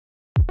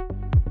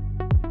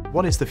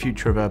What is the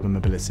future of urban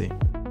mobility?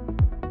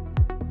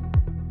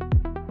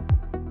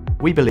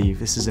 We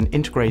believe this is an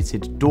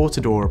integrated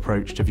door-to-door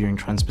approach to viewing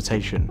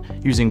transportation,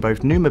 using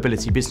both new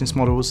mobility business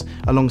models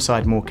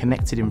alongside more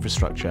connected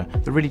infrastructure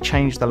that really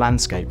change the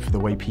landscape for the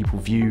way people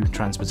view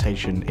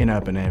transportation in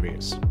urban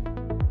areas.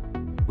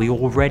 We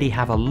already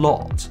have a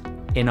lot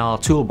in our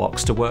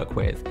toolbox to work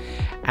with,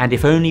 and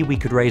if only we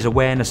could raise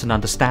awareness and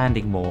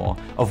understanding more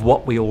of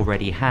what we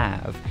already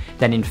have,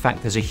 then in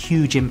fact there's a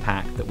huge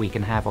impact that we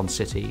can have on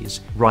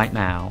cities right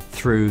now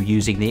through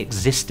using the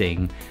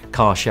existing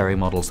car sharing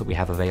models that we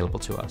have available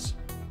to us.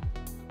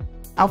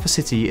 Alpha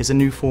City is a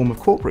new form of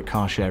corporate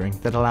car sharing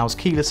that allows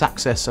keyless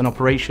access and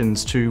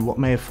operations to what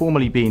may have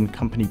formerly been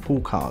company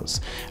pool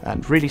cars,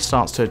 and really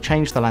starts to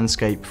change the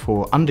landscape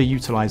for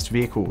underutilised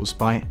vehicles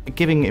by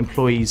giving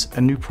employees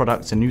a new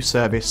product, a new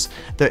service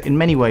that in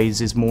many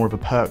ways is more of a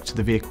perk to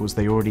the vehicles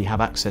they already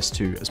have access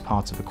to as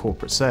part of a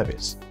corporate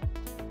service.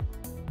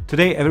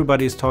 Today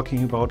everybody is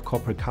talking about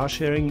corporate car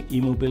sharing,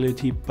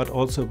 e-mobility, but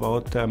also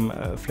about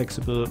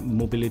flexible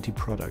mobility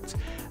products.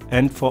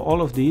 And for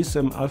all of these,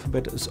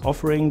 Alphabet is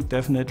offering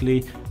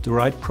definitely the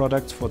right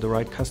products for the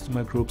right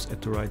customer groups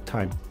at the right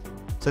time.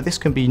 So this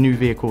can be new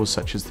vehicles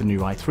such as the new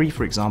i3,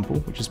 for example,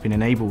 which has been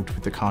enabled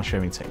with the car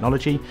sharing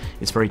technology.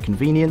 It's very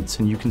convenient,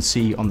 and you can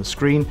see on the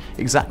screen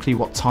exactly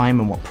what time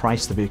and what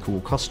price the vehicle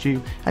will cost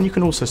you. And you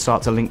can also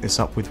start to link this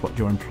up with what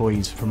your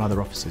employees from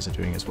other offices are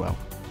doing as well.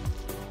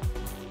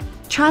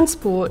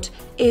 Transport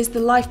is the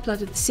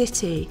lifeblood of the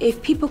city.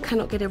 If people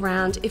cannot get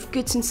around, if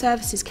goods and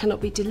services cannot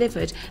be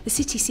delivered, the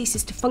city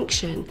ceases to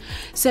function.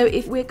 So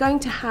if we're going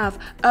to have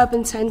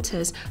urban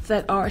centres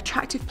that are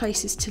attractive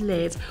places to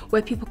live,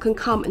 where people can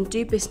come and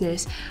do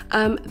business,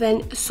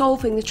 then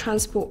solving the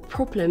transport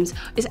problems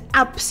is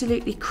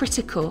absolutely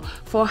critical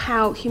for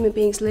how human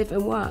beings live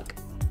and work.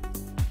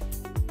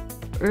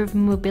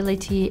 Urban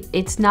mobility,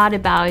 it's not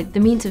about the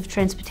means of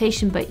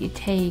transportation but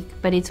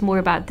it's more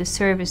about the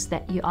service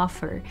that you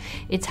offer.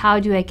 It's how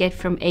do I get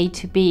from A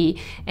to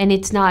B, and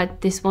it's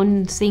not this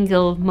one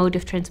single mode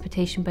of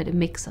transportation but a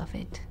mix of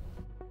it.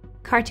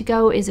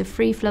 Car2Go is a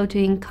free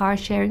floating car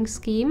sharing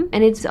scheme,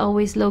 and it's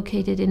always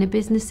located in a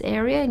business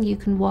area, and you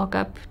can walk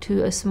up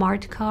to a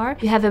smart car.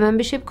 You have a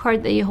membership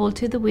card that you hold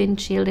to the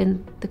windshield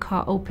and the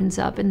car opens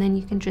up, and then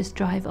you can just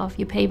drive off.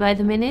 You pay by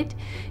the minute,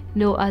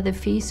 no other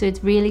fee, so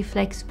it's really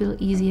flexible,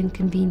 easy and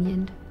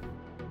convenient.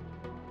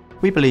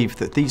 We believe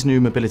that these new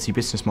mobility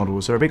business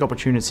models are a big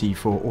opportunity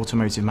for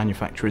automotive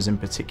manufacturers in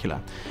particular.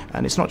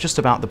 And it's not just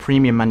about the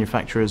premium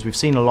manufacturers. We've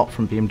seen a lot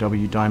from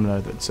BMW,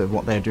 Daimler, that's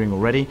what they're doing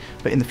already.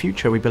 But in the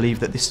future, we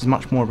believe that this is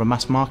much more of a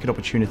mass market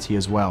opportunity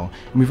as well.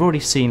 And we've already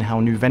seen how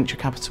new venture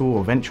capital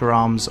or venture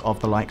arms of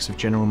the likes of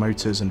General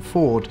Motors and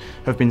Ford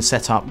have been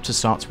set up to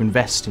start to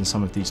invest in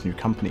some of these new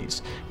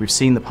companies. We've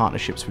seen the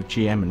partnerships with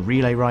GM and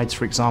Relay Rides,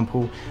 for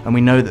example, and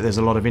we know that there's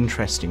a lot of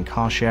interest in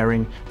car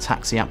sharing,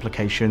 taxi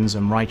applications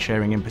and ride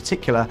sharing in particular,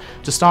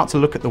 to start to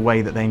look at the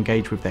way that they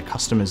engage with their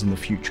customers in the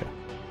future.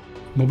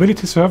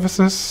 Mobility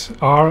services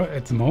are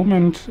at the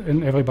moment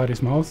in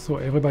everybody's mouth, so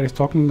everybody's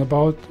talking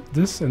about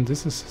this, and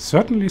this is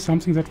certainly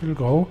something that will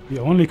grow. The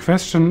only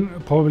question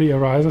probably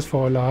arises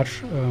for a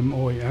large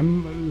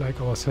OEM like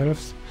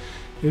ourselves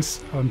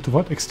is to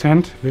what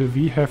extent will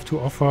we have to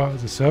offer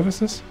the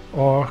services,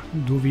 or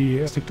do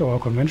we stick to our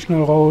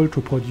conventional role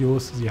to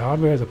produce the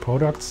hardware, the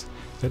products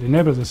that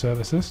enable the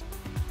services?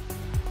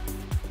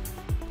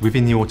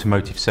 Within the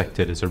automotive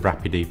sector, there's a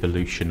rapid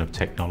evolution of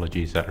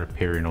technologies that are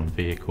appearing on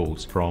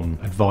vehicles, from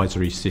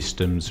advisory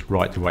systems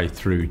right the way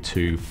through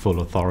to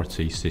full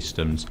authority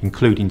systems,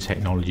 including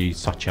technologies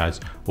such as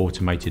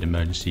automated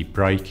emergency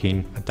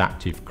braking,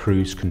 adaptive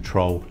cruise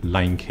control,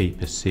 lane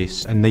keep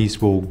assist, and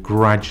these will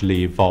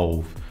gradually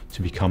evolve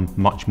to become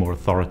much more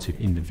authoritative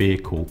in the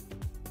vehicle.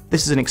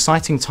 This is an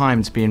exciting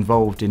time to be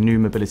involved in new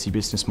mobility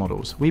business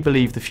models. We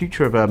believe the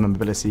future of urban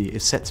mobility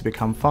is set to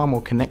become far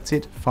more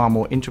connected, far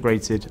more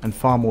integrated and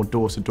far more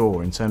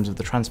door-to-door in terms of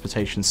the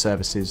transportation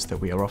services that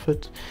we are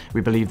offered. We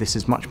believe this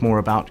is much more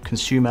about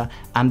consumer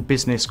and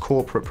business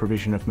corporate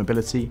provision of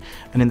mobility,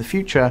 and in the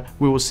future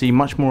we will see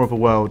much more of a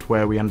world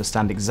where we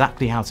understand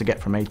exactly how to get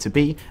from A to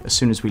B as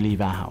soon as we leave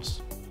our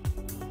house.